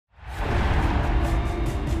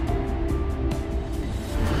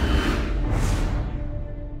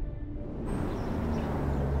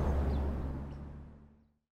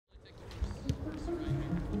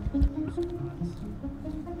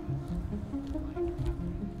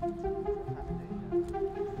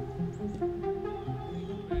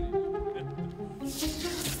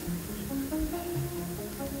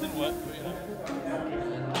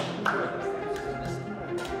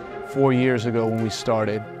4 years ago when we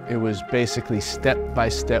started, it was basically step by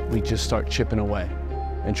step, we just start chipping away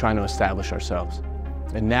and trying to establish ourselves.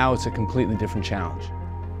 And now it's a completely different challenge.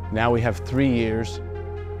 Now we have 3 years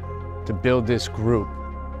to build this group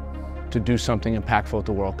to do something impactful at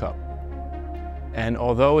the World Cup. And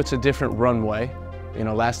although it's a different runway, you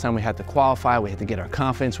know, last time we had to qualify, we had to get our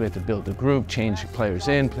confidence, we had to build the group, change players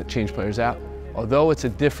in, change players out. Although it's a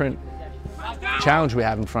different challenge we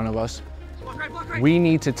have in front of us, we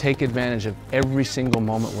need to take advantage of every single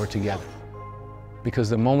moment we're together, because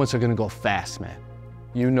the moments are going to go fast, man.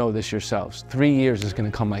 You know this yourselves. 3 years is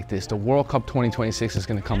going to come like this. The World Cup 2026 is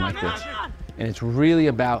going to come like this. And it's really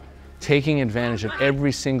about taking advantage of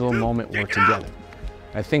every single moment we're together.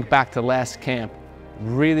 I think back to last camp,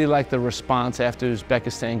 really liked the response after the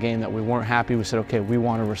Uzbekistan game that we weren't happy. We said, okay, we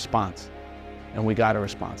want a response. And we got a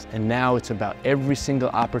response. And now it's about every single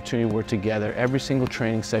opportunity we're together, every single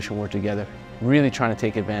training session we're together, really trying to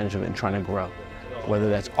take advantage of it and trying to grow. Whether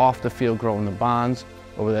that's off the field, growing the bonds,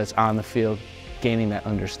 or whether that's on the field, gaining that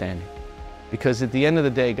understanding. Because at the end of the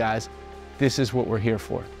day, guys, this is what we're here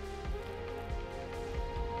for.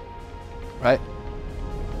 Right?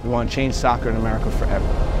 We want to change soccer in America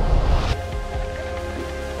forever.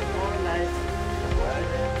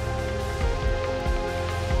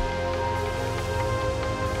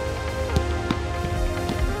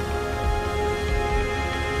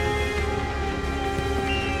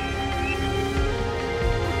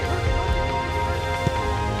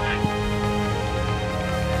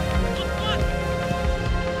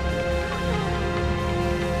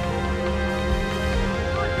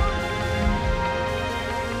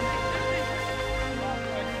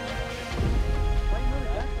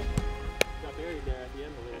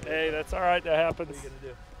 Hey, that's all right, that happens. What are you going to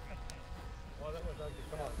do? Well, that was ugly.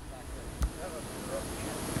 Come on.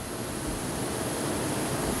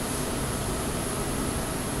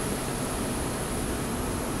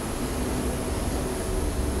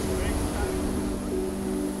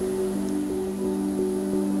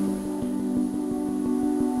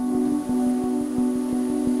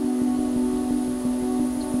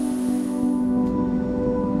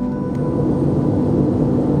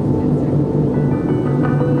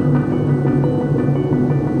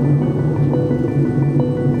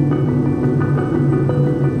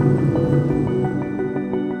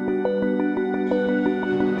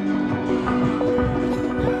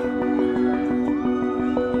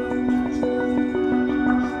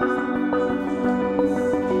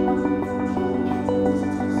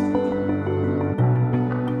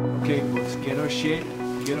 Let's get our shape,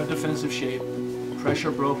 get our defensive shape,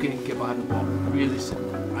 pressure broken, get behind the ball. Really simple.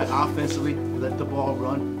 Right? Offensively, let the ball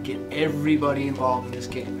run, get everybody involved in this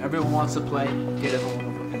game. Everyone wants to play, get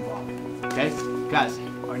everyone involved. Okay? Guys,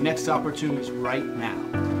 our next opportunity is right now.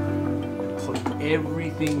 Put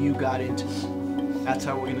everything you got into it. That's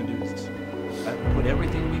how we're going to do this. Right? Put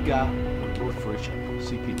everything we got, do it for each other.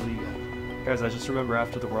 See people you got. Guys, I just remember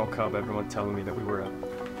after the World Cup, everyone telling me that we were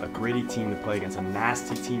a gritty team to play against, a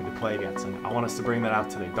nasty team to play against, and I want us to bring that out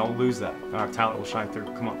today. Don't lose that, and our talent will shine through.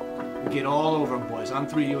 Come on. We get all over them, boys. On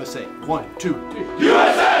 3 USA. 1, 2, 3.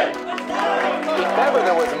 USA! If ever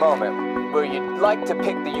there was a moment where you'd like to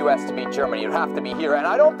pick the US to beat Germany, you'd have to be here. And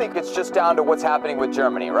I don't think it's just down to what's happening with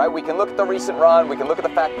Germany, right? We can look at the recent run. We can look at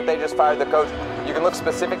the fact that they just fired the coach. You can look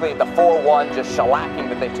specifically at the 4-1 just shellacking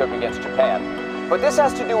that they took against Japan. But this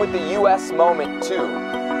has to do with the US moment, too.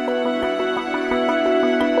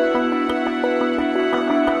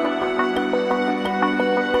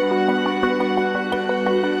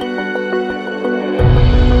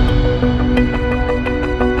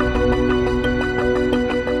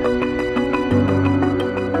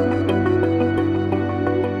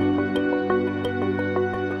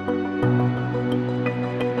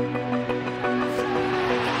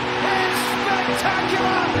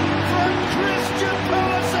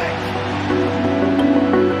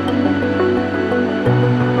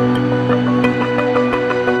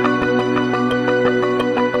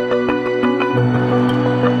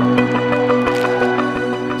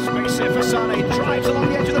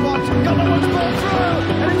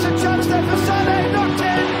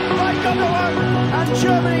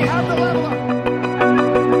 Germany have the leveler.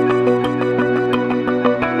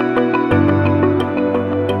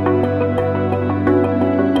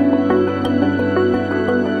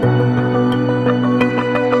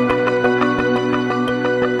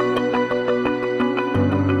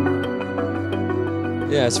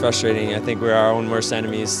 Yeah, it's frustrating. I think we're our own worst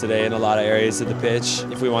enemies today in a lot of areas of the pitch.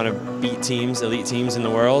 If we want to beat teams, elite teams in the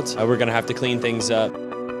world, we're going to have to clean things up.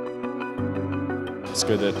 It's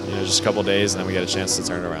good that just a couple days and then we get a chance to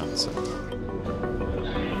turn it around. So.